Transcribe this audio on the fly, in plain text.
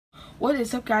What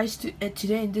is up, guys?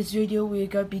 Today in this video we're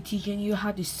going to be teaching you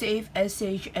how to save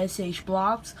SHSH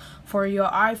blobs for your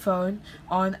iPhone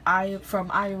from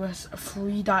iOS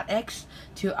 3.x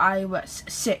to iOS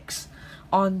 6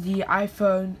 on the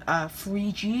iPhone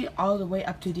 3G all the way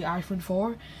up to the iPhone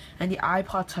 4 and the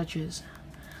iPod touches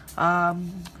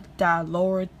that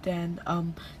lower than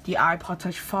the iPod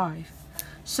touch 5.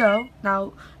 So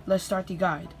now let's start the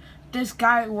guide. This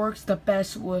guide works the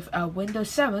best with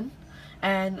Windows 7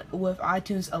 and with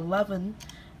iTunes 11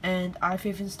 and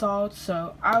iFaith installed,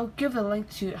 so I'll give the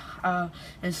link to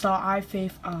install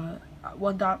iFaith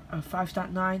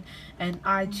 1.5.9 and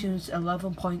iTunes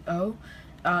 11.0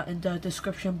 in the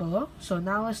description below. So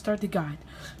now let's start the guide.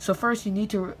 So first you need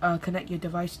to connect your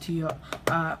device to your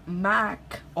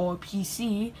Mac or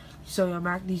PC. So your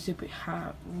Mac needs to be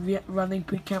running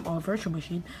Boot Camp or virtual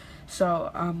machine.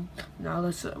 So now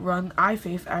let's run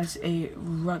iFaith as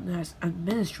as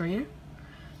administrator.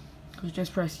 So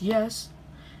just press yes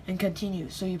and continue.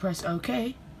 So you press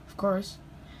OK, of course,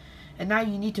 and now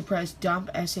you need to press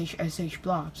dump SHSH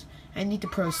blobs and need to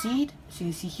proceed. So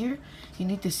you see here, you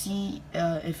need to see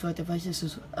if your device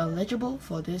is eligible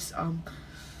for this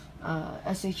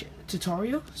SH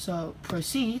tutorial. So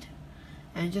proceed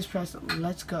and just press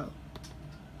let's go.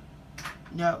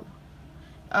 No,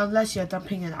 unless you're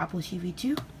dumping an Apple TV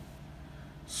 2.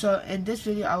 So in this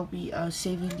video I'll be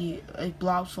saving the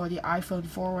blobs for the iPhone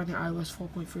 4 running iOS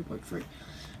 4.3.3.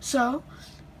 So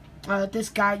this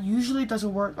guide usually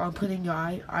doesn't work on putting your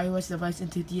iOS device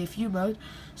into DFU mode,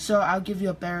 so I'll give you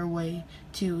a better way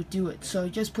to do it. So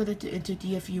just put it into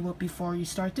DFU mode before you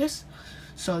start this.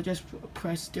 So just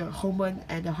press the home button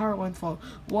and the hard one for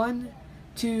 1,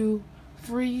 2,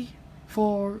 3,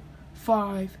 4,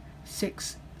 5,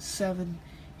 6, 7,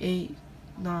 8,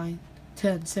 9,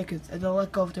 10 seconds, and then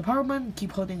let go of the power button.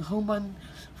 Keep holding home button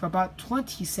for about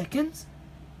 20 seconds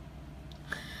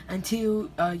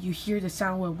until you hear the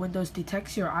sound where Windows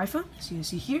detects your iPhone. So you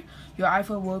see here, your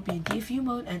iPhone will be in DFU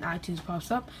mode and iTunes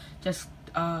pops up. Just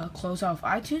close out of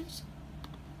iTunes,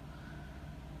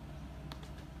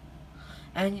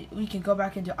 and we can go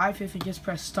back into iFaith and just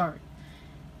press start.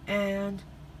 And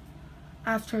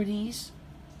after these,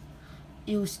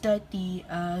 it will start the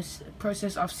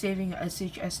process of saving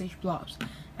SHSH blobs,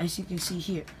 as you can see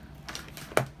here.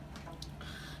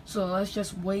 So let's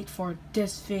just wait for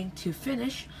this thing to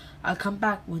finish. I'll come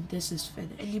back when this is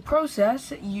finished. In the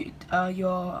process, your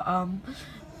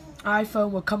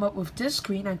iPhone will come up with this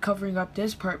screen. I'm covering up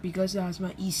this part because it has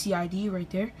my ECID right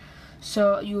there.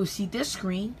 So you will see this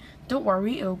screen. Don't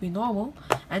worry, it will be normal,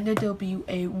 and then there'll be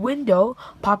a window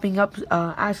popping up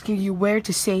asking you where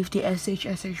to save the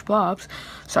SHSH blobs.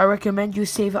 So I recommend you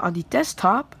save it on the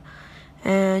desktop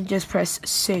and just press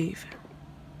save,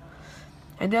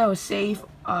 and that will save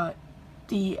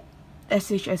the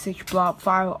SHSH blob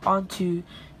file onto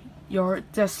your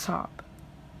desktop.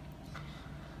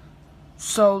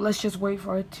 So let's just wait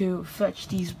for it to fetch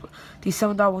these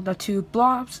 7.1.2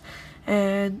 blobs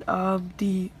and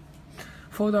the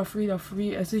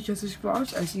 4.3.3 SHSH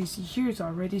blobs. As you see here, it's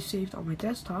already saved on my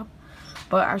desktop,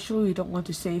 but actually we don't want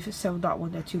to save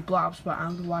 7.1.2 blobs, but I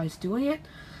don't know why it's doing it.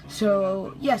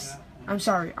 So yes, I'm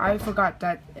sorry, I forgot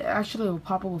that actually it will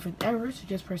pop up with an error, so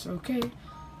just press OK.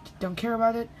 Don't care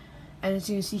about it. And as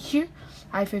you can see here,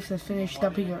 iFaith has finished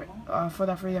dumping your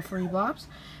 4.3.3 blobs.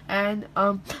 And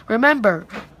remember,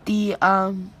 the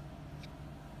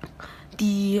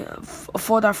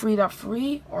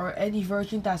 4.3.3 or any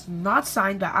version that's not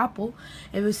signed by Apple,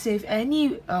 it will save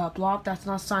any blob that's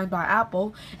not signed by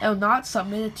Apple. It will not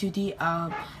submit it to the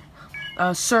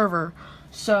server.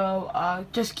 So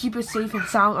just keep it safe and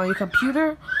sound on your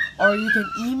computer, or you can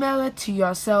email it to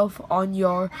yourself on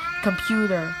your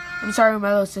computer. I'm sorry, my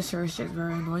little sister is just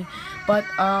very annoying, but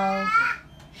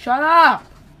shut up.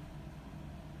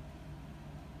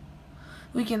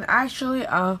 We can actually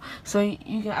so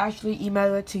you can actually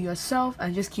email it to yourself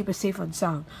and just keep it safe and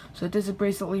sound. So this is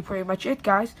basically pretty much it,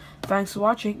 guys. Thanks for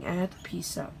watching and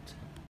peace out.